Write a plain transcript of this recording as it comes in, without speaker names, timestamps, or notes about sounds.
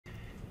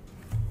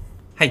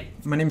Hi,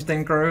 my name is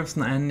Dan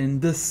Grossen, and in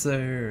this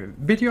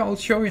video I'll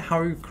show you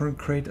how you can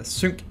create a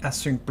Sync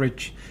Async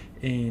bridge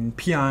in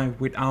PI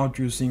without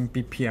using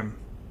BPM.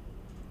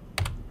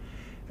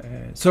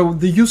 So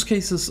the use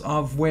cases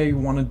of where you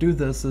want to do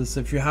this is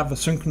if you have a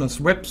synchronous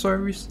web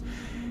service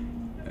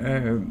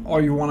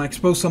or you want to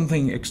expose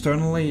something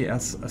externally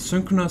as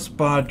asynchronous,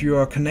 but you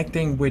are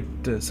connecting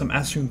with some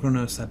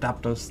asynchronous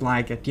adapters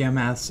like a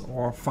DMS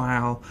or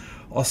file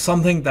or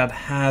something that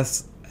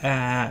has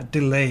a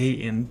delay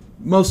in.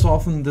 Most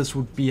often this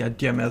would be a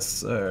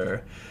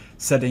DMS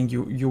setting.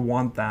 You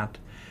want that.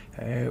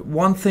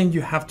 One thing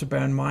you have to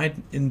bear in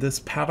mind in this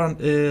pattern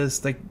is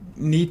they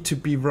need to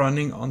be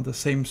running on the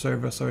same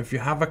server. So if you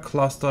have a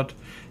clustered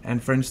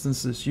and for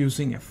instance is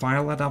using a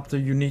file adapter,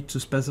 you need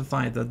to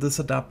specify that this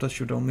adapter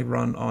should only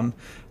run on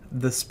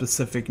this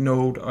specific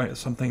node or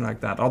something like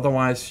that.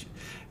 Otherwise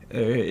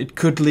it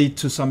could lead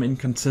to some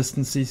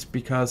inconsistencies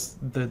because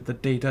the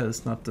data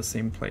is not the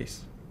same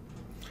place.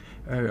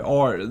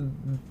 Or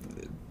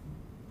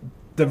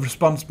the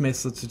response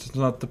message is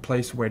not the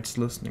place where it's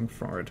listening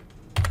for it.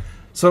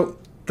 So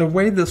the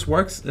way this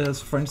works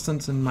is, for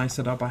instance, in my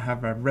setup I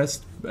have a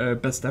REST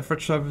best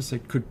effort service.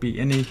 It could be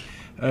any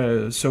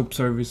SOAP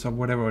service or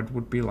whatever it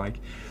would be like.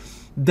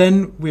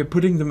 Then we're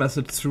putting the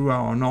message through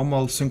our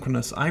normal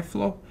synchronous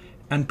iFlow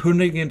and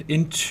putting it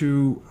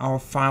into our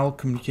file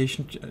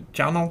communication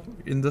channel.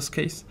 In this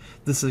case,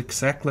 this is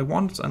exactly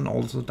once, and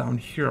also down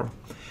here.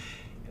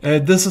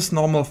 This is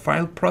normal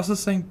file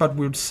processing, but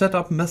we would set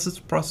up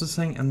message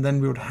processing, and then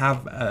we would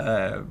have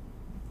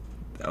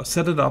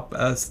set it up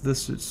as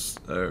this is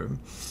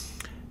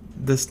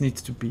this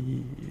needs to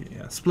be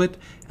split,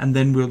 and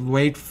then we'll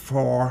wait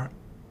for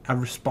a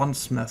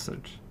response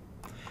message.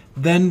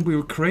 Then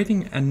we're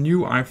creating a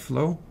new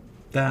iFlow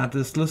that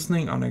is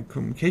listening on a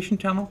communication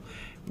channel,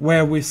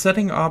 where we're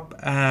setting up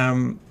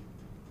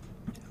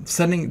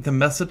sending the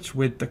message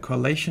with the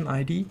correlation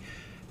ID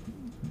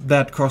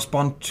that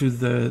correspond to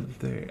the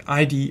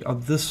ID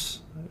of this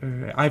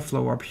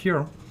iFlow up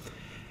here.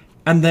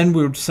 And then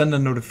we would send a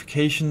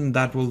notification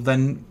that will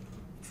then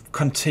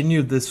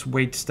continue this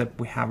wait step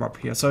we have up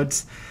here. So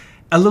it's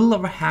a little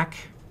of a hack.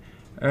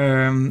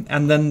 And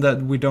then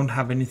that we don't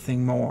have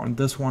anything more on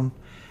this one.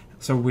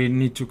 So we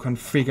need to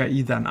configure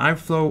either an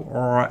iFlow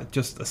or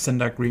just a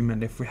sender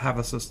agreement if we have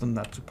a system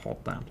that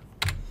supports that.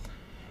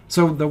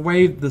 So the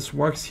way this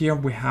works here,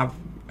 we have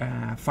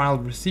a file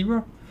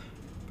receiver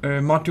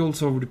module.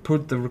 So we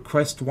put the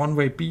request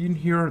one-way bean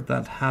here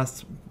that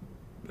has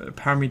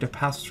parameter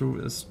pass-through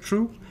is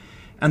true.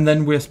 And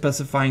then we're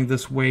specifying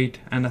this wait,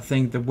 and I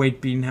think the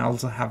wait bean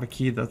also have a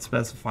key that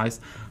specifies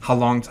how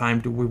long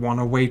time do we want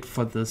to wait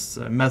for this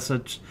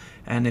message,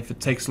 and if it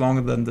takes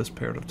longer than this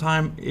period of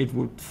time, it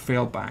would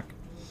fail back.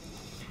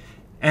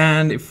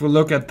 And if we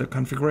look at the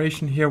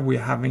configuration here, we're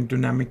having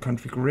dynamic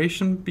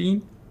configuration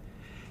bean,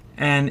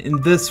 and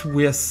in this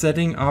we're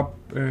setting up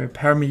a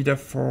parameter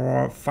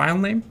for file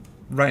name,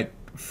 write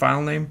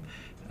file name,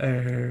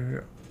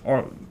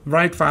 or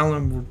write file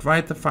name would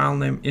write the file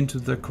name into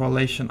the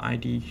correlation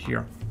ID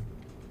here.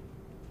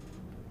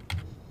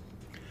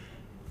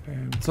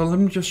 So let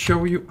me just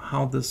show you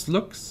how this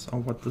looks, or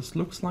what this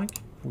looks like.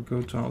 We'll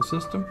go to our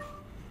system.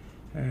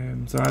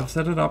 So I've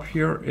set it up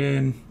here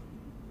in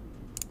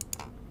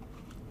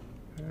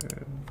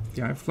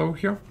the iFlow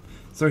here.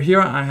 So here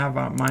I have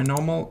my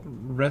normal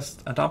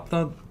REST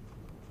adapter.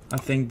 I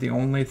think the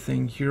only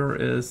thing here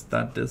is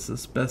that this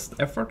is best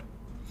effort.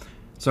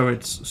 So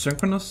it's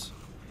synchronous.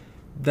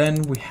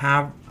 Then we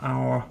have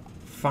our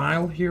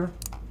file here.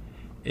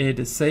 It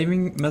is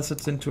saving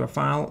message into a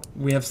file.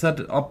 We have set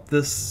up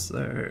this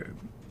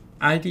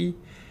ID,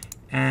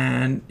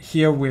 and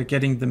here we're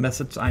getting the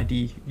message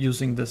ID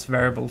using this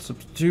variable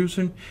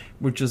substitution,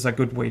 which is a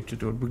good way to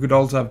do it. We could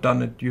also have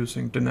done it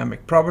using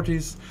dynamic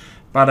properties,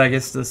 but I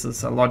guess this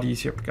is a lot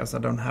easier because I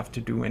don't have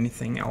to do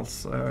anything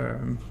else.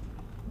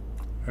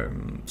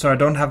 So I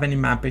don't have any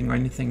mapping or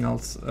anything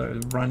else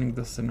running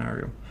this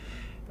scenario.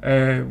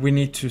 We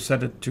need to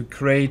set it to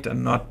create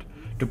and not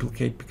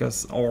duplicate,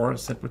 because or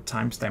set with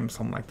timestamp,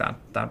 something like that.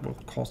 That will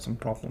cause some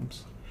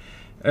problems.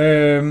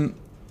 And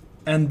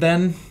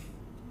then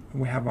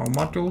we have our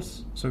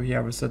modules. So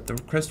here we set the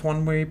request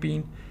one-way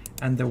bean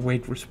and the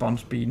wait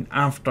response bean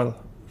after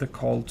the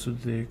call to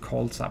the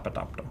call SAP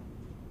adapter.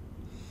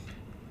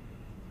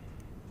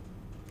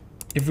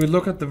 If we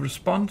look at the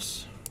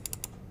response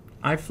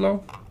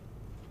iFlow,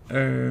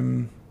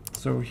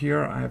 so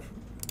here I've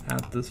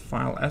added this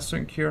file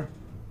async here.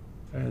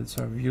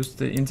 So I've used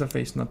the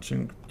interface not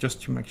sync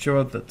just to make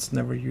sure that's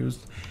never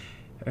used.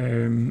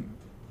 If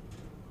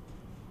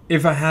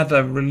I had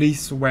a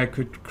release where I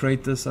could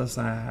create this as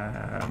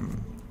a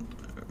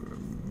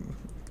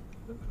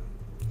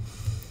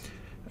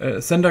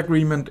sender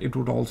agreement, it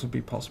would also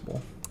be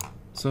possible.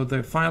 So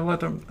the file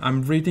item,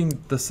 I'm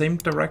reading the same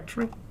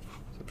directory. So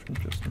I'm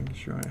just making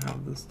sure I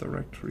have this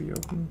directory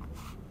open.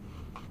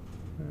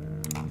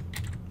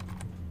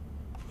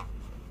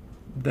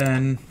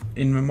 Then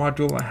in the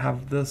module I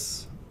have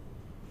this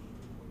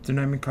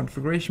dynamic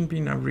configuration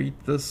bean. I read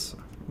this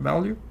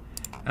value,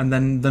 and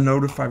then the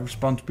notify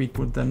response beat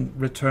would then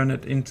return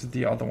it into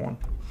the other one.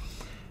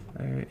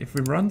 If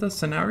we run the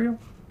scenario,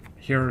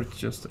 here it's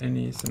just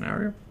any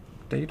scenario,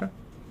 data,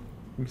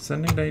 we're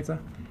sending data.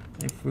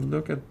 If we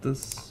look at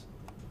this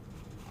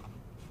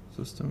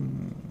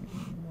system,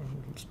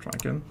 let's try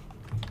again.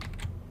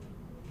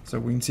 So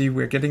we can see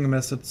we're getting a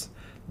message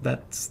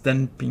that's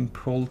then being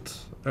pulled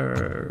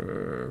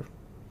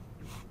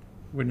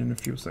within a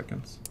few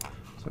seconds.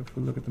 So if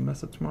we look at the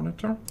message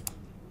monitor,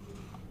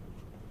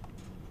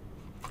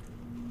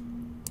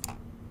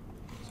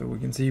 so we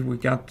can see we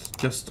got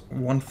just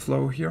one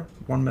flow here,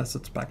 one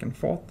message back and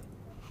forth.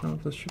 No,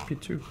 there should be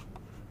two,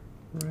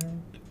 right?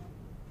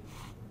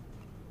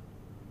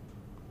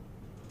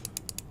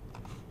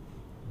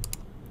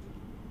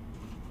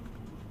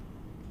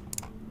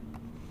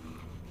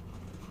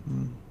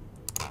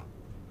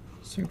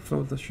 Sync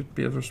flow, there should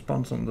be a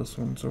response on this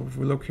one. So if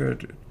we look here,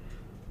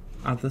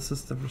 this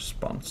is the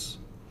response.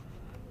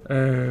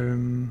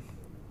 Maybe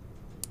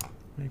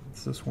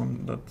it's this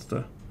one, that's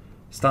the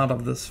start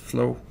of this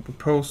flow we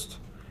post.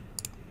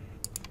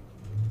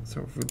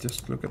 So if we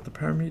just look at the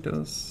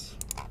parameters,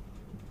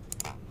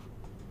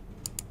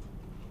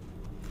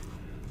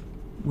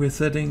 we're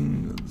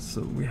setting,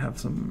 so we have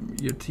some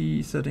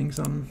ERT settings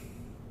on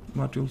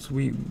modules.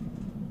 We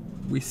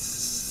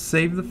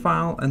save the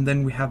file, and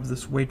then we have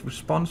this wait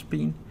response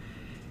bean.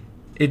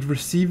 It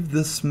received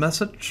this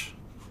message,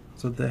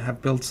 so they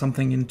have built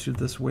something into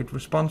this wait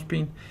response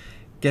bean,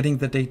 getting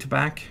the data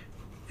back,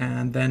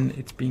 and then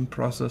it's being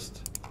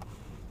processed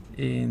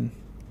in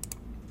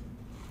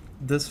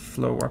this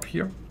flow up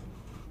here.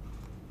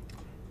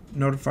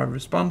 Notify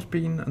response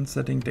bean and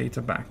setting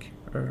data back.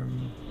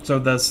 So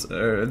there's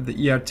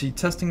the ERT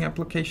testing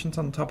applications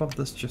on top of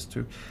this just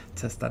to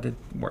test that it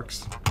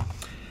works.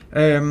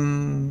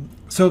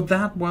 So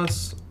that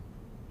was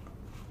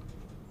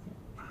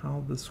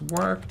how this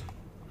worked.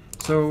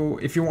 So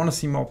if you want to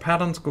see more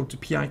patterns, go to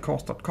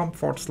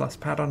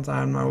picourse.com/patterns,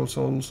 and I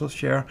also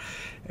share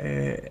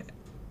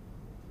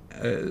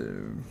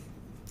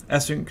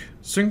Async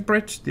Sync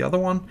Bridge, the other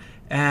one,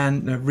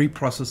 and a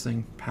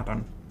reprocessing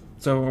pattern.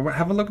 So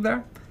have a look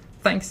there.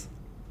 Thanks.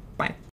 Bye.